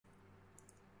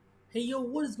Hey yo,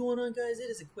 what is going on guys? It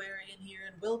is Aquarian here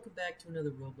and welcome back to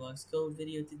another Roblox Code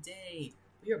video. Today,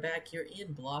 we are back here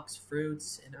in Blox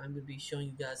Fruits and I'm going to be showing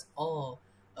you guys all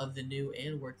of the new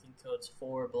and working codes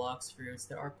for Blox Fruits.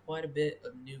 There are quite a bit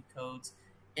of new codes,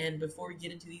 and before we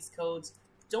get into these codes,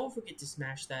 don't forget to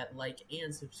smash that like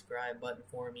and subscribe button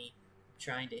for me. I'm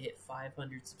trying to hit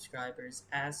 500 subscribers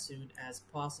as soon as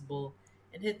possible,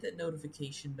 and hit that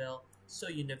notification bell so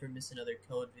you never miss another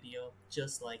code video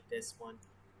just like this one.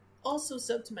 Also,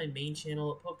 sub to my main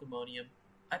channel at Pokemonium.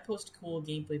 I post cool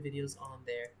gameplay videos on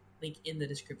there, link in the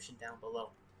description down below.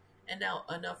 And now,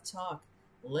 enough talk.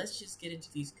 Let's just get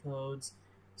into these codes.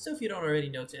 So if you don't already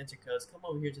know to enter codes, come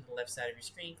over here to the left side of your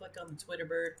screen, click on the Twitter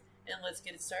bird, and let's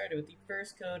get it started with the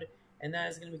first code, and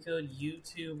that is going to be code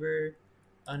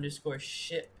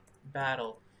YouTuber_ship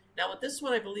battle. Now with this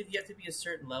one, I believe you have to be a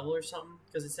certain level or something,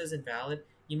 because it says invalid.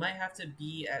 You might have to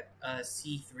be at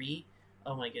C3.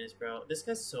 Oh my goodness, bro. This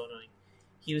guy's so annoying.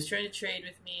 He was trying to trade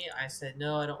with me. I said,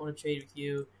 no, I don't want to trade with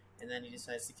you. And then he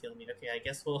decides to kill me. Okay, I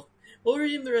guess we'll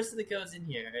redeem the rest of the codes in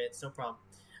here. It's no problem.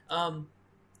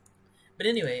 But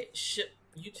anyway,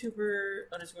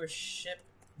 YouTuber_ship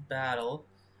battle.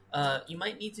 You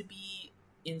might need to be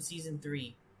in Season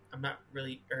 3. I'm not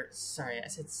really... sorry, I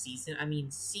said season. I mean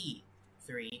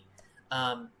C3.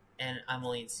 And I'm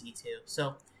only in C2.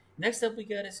 So, next up we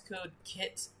got is code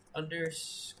kit_reset,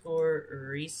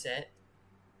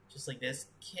 just like this,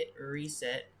 kit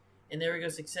reset, and there we go.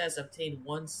 Success, obtained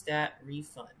 1 stat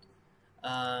refund.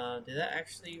 Did that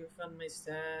actually refund my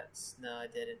stats? No, I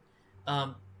didn't.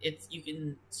 You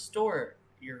can store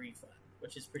your refund,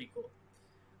 which is pretty cool.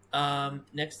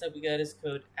 Next up we got is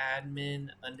code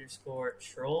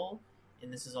admin_troll,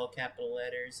 and this is all capital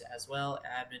letters as well,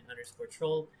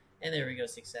 admin_troll, and there we go,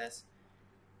 success.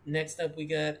 Next up we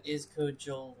got is code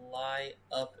July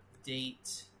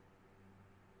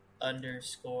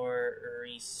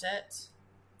update_reset.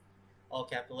 All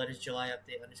capital letters, July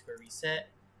update_reset.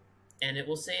 And it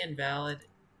will say invalid.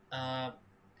 I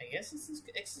guess this is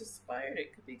expired.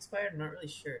 It could be expired. I'm not really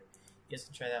sure. You guys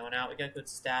can try that one out. We got code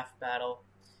staff battle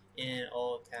in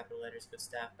all capital letters. Code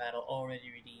staff battle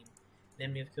already redeemed.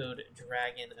 Then we have code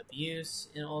dragon abuse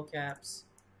in all caps,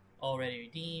 already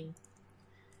redeemed.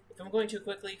 If I'm going too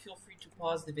quickly, feel free to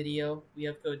pause the video. We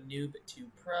have code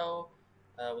noob2pro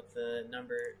with the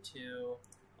number 2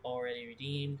 already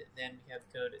redeemed. Then we have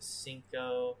code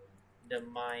Cinco de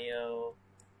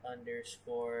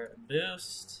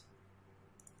Mayo_boost.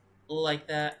 Like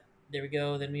that. There we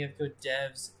go. Then we have code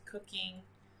devs cooking.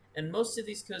 And most of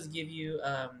these codes give you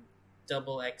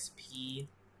double XP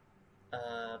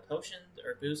potions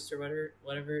or boosts or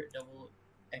whatever. Double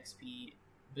XP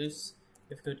boosts.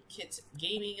 We have code kit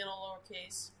gaming in all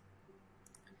lowercase.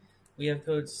 We have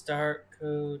code start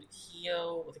code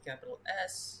Hio with a capital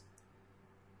S.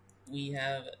 We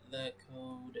have the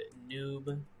code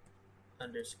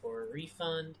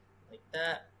noob_refund, like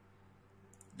that.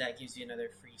 That gives you another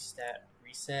free stat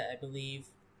reset, I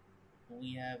believe.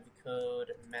 We have the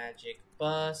code magic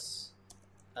bus,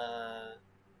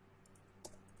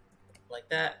 like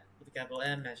that, with a capital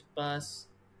M, magic bus.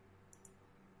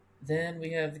 Then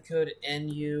we have the code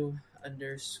NU_is_pro,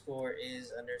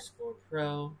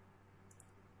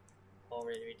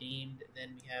 already redeemed.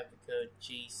 Then we have the code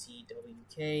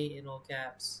JCWK in all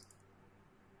caps.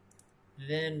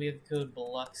 Then we have the code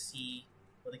Bloxy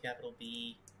with a capital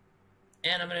B.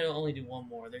 And I'm going to only do one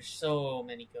more. There's so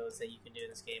many codes that you can do in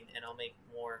this game, and I'll make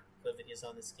more code videos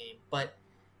on this game. But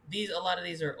a lot of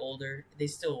these are older. They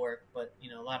still work, but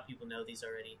a lot of people know these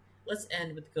already. Let's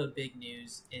end with the code Big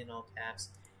News in all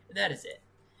caps. And that is it.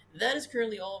 That is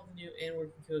currently all of the new and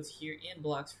working codes here in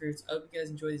Blox Fruits. I hope you guys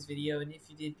enjoyed this video, and if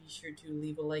you did, be sure to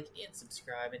leave a like and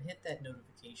subscribe, and hit that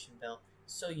notification bell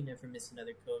so you never miss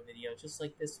another code video just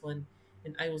like this one.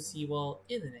 And I will see you all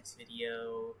in the next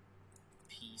video.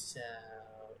 Peace out.